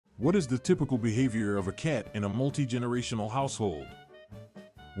What is the typical behavior of a cat in a multi-generational household?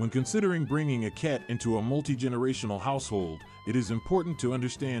 When considering bringing a cat into a multi-generational household, it is important to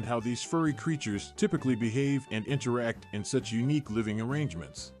understand how these furry creatures typically behave and interact in such unique living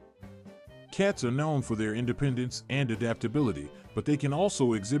arrangements. Cats are known for their independence and adaptability, but they can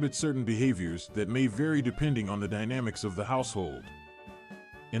also exhibit certain behaviors that may vary depending on the dynamics of the household.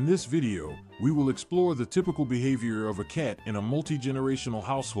 In this video, we will explore the typical behavior of a cat in a multi-generational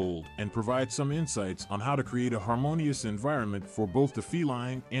household and provide some insights on how to create a harmonious environment for both the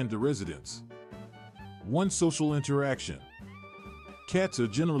feline and the residents. 1. Social interaction. Cats are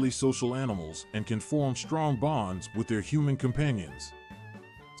generally social animals and can form strong bonds with their human companions.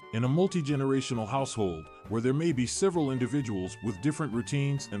 In a multi-generational household, where there may be several individuals with different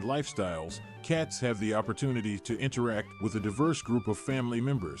routines and lifestyles, cats have the opportunity to interact with a diverse group of family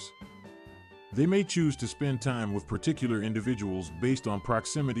members. They may choose to spend time with particular individuals based on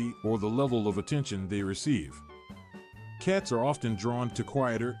proximity or the level of attention they receive. Cats are often drawn to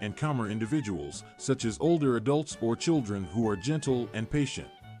quieter and calmer individuals, such as older adults or children who are gentle and patient.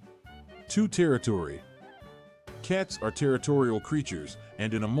 2. Territory. Cats are territorial creatures,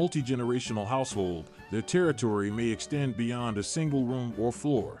 and in a multi-generational household, their territory may extend beyond a single room or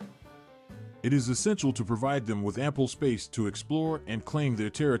floor. It is essential to provide them with ample space to explore and claim their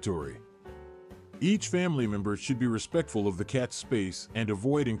territory. Each family member should be respectful of the cat's space and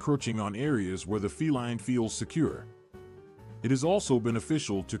avoid encroaching on areas where the feline feels secure. It is also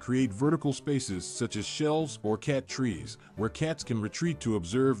beneficial to create vertical spaces such as shelves or cat trees, where cats can retreat to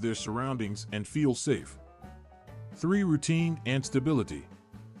observe their surroundings and feel safe. 3. Routine and stability.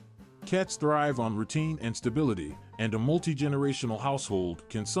 Cats thrive on routine and stability, and a multi-generational household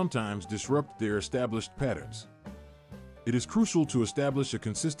can sometimes disrupt their established patterns. It is crucial to establish a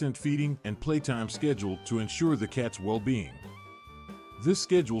consistent feeding and playtime schedule to ensure the cat's well-being. This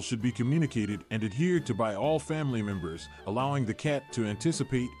schedule should be communicated and adhered to by all family members, allowing the cat to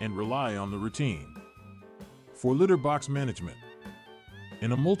anticipate and rely on the routine. 4. Litter box management.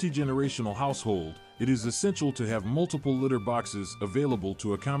 In a multi-generational household, it is essential to have multiple litter boxes available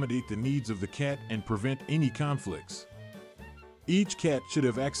to accommodate the needs of the cat and prevent any conflicts. Each cat should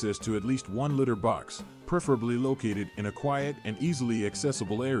have access to at least one litter box, preferably located in a quiet and easily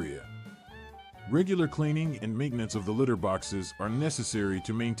accessible area. Regular cleaning and maintenance of the litter boxes are necessary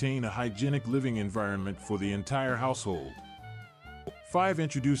to maintain a hygienic living environment for the entire household. 5.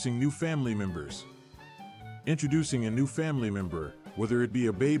 Introducing new family members. Introducing a new family member, whether it be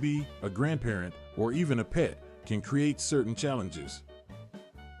a baby, a grandparent, or even a pet, can create certain challenges.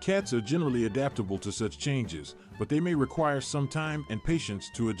 Cats are generally adaptable to such changes, but they may require some time and patience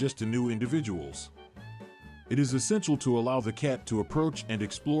to adjust to new individuals. It is essential to allow the cat to approach and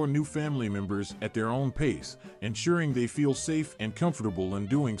explore new family members at their own pace, ensuring they feel safe and comfortable in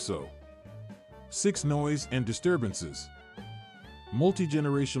doing so. 6. Noise and disturbances.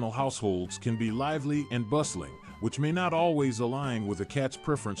 Multi-generational households can be lively and bustling, which may not always align with a cat's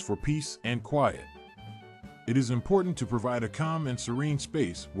preference for peace and quiet. It is important to provide a calm and serene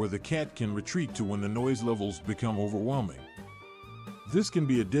space where the cat can retreat to when the noise levels become overwhelming. This can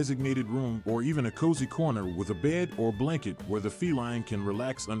be a designated room or even a cozy corner with a bed or blanket where the feline can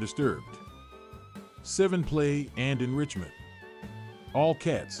relax undisturbed. 7. Play and enrichment. All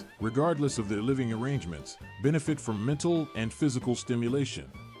cats, regardless of their living arrangements, benefit from mental and physical stimulation.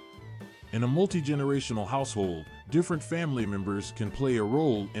 In a multi-generational household, different family members can play a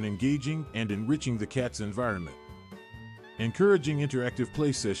role in engaging and enriching the cat's environment. Encouraging interactive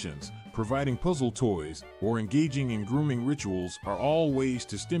play sessions, providing puzzle toys, or engaging in grooming rituals are all ways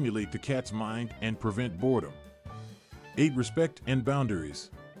to stimulate the cat's mind and prevent boredom. 8. Respect and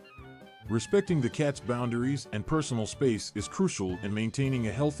boundaries. Respecting the cat's boundaries and personal space is crucial in maintaining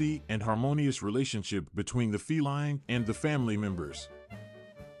a healthy and harmonious relationship between the feline and the family members.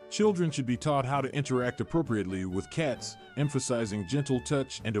 Children should be taught how to interact appropriately with cats, emphasizing gentle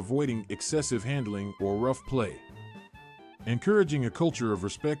touch and avoiding excessive handling or rough play. Encouraging a culture of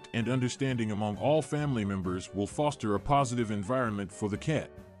respect and understanding among all family members will foster a positive environment for the cat.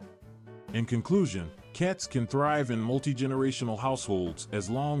 In conclusion, cats can thrive in multi-generational households as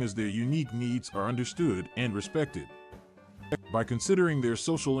long as their unique needs are understood and respected. By considering their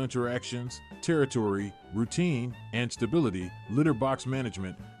social interactions, territory, routine, and stability, litter box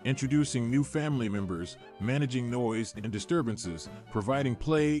management, introducing new family members, managing noise and disturbances, providing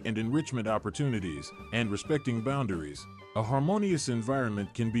play and enrichment opportunities, and respecting boundaries, a harmonious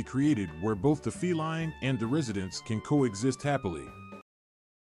environment can be created where both the feline and the residents can coexist happily.